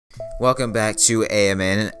Welcome back to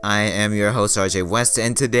AMN. I am your host RJ West,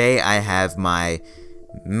 and today I have my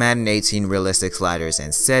Madden 18 realistic sliders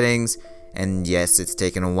and settings. And yes, it's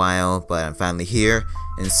taken a while, but I'm finally here.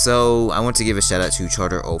 And so I want to give a shout out to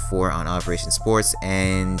Charter04 on Operation Sports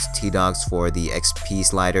and TDoggs for the XP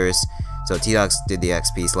sliders. So TDoggs did the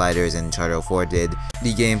XP sliders and Charter04 did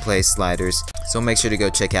the gameplay sliders. So make sure to go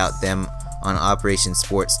check out them on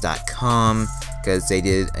operationsports.com because they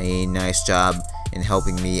did a nice job in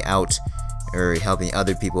helping me out, or helping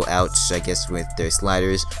other people out, I guess, with their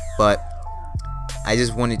sliders. But I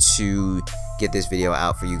just wanted to get this video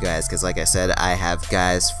out for you guys because, like I said, I have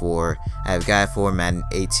guy for Madden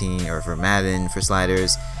 18 or for Madden for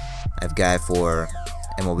sliders. I have guy for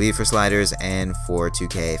MLB for sliders and for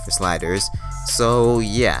 2K for sliders. So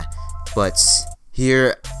yeah, but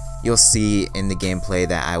here you'll see in the gameplay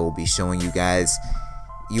that I will be showing you guys,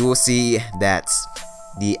 you will see that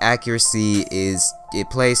the accuracy it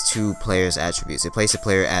plays to players' attributes. It plays to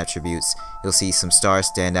player attributes. You'll see some stars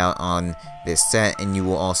stand out on this set, and you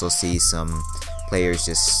will also see some players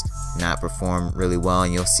just not perform really well,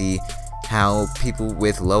 and you'll see how people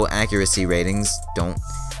with low accuracy ratings don't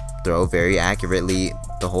throw very accurately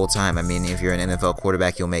the whole time. I mean, if you're an NFL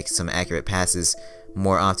quarterback, you'll make some accurate passes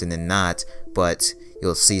more often than not, but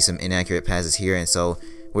you'll see some inaccurate passes here. And so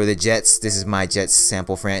we're the Jets. This is my Jets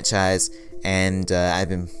sample franchise, and I've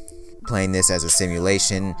been playing this as a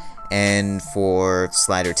simulation and for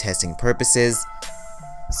slider testing purposes.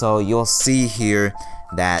 So you'll see here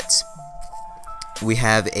that we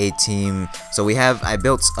have a team. So I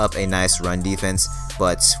built up a nice run defense,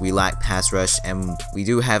 but we lack pass rush, and we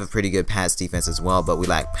do have a pretty good pass defense as well, but we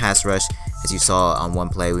lack pass rush. As you saw on one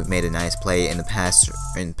play, we made a nice play in the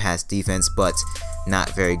pass defense, but not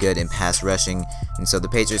very good in pass rushing, and so the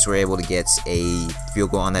Patriots were able to get a field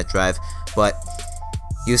goal on that drive. But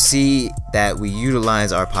you see that we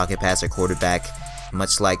utilize our pocket passer quarterback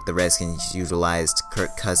much like the Redskins utilized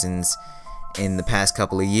Kirk Cousins in the past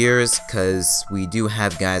couple of years, because we do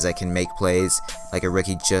have guys that can make plays, like a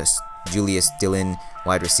rookie Julius Dillon,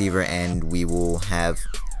 wide receiver, and we will have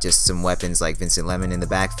just some weapons like Vincent Lemon in the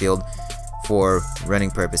backfield for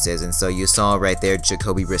running purposes. And so you saw right there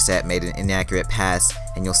Jacoby Brissett made an inaccurate pass,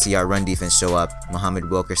 and you'll see our run defense show up. Muhammad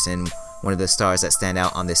Wilkerson, one of the stars that stand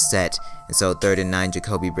out on this set. And so 3rd and 9,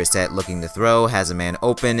 Jacoby Brissett looking to throw, has a man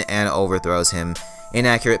open and overthrows him.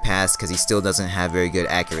 Inaccurate pass because he still doesn't have very good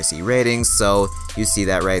accuracy ratings. So you see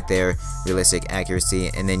that right there, realistic accuracy.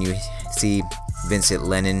 And then you see Vincent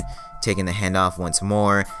Lennon taking the handoff once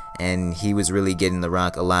more, and he was really getting the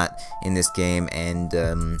rock a lot in this game. And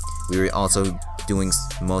we were also doing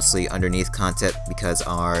mostly underneath concept because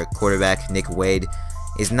our quarterback Nick Wade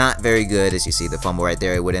is not very good. As you see the fumble right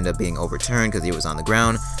there, it would end up being overturned because he was on the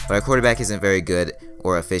ground, but our quarterback isn't very good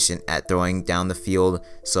or efficient at throwing down the field,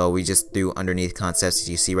 so we just threw underneath concepts. As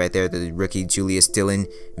you see right there, the rookie Julius Dillon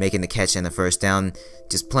making the catch and the first down,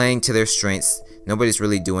 just playing to their strengths. Nobody's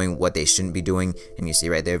really doing what they shouldn't be doing. And you see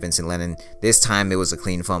right there Vincent Lennon, this time it was a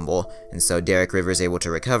clean fumble, and so Derek Rivers able to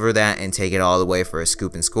recover that and take it all the way for a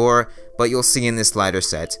scoop and score. But you'll see in this slider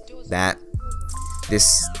set that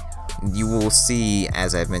you will see,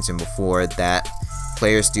 as I've mentioned before, that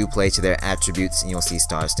players do play to their attributes, and you'll see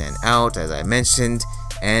stars stand out, as I mentioned,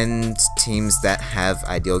 and teams that have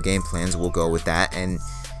ideal game plans will go with that. And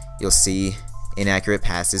you'll see inaccurate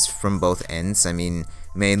passes from both ends. I mean,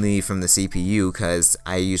 mainly from the CPU, because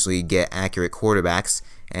I usually get accurate quarterbacks,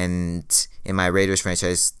 and in my Raiders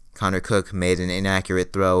franchise, Connor Cook made an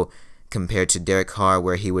inaccurate throw compared to Derek Carr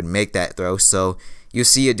where he would make that throw. So you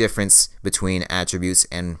see a difference between attributes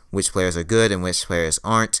and which players are good and which players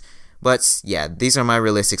aren't. But yeah, these are my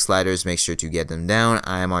realistic sliders. Make sure to get them down.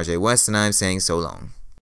 I am RJ West, and I'm saying so long.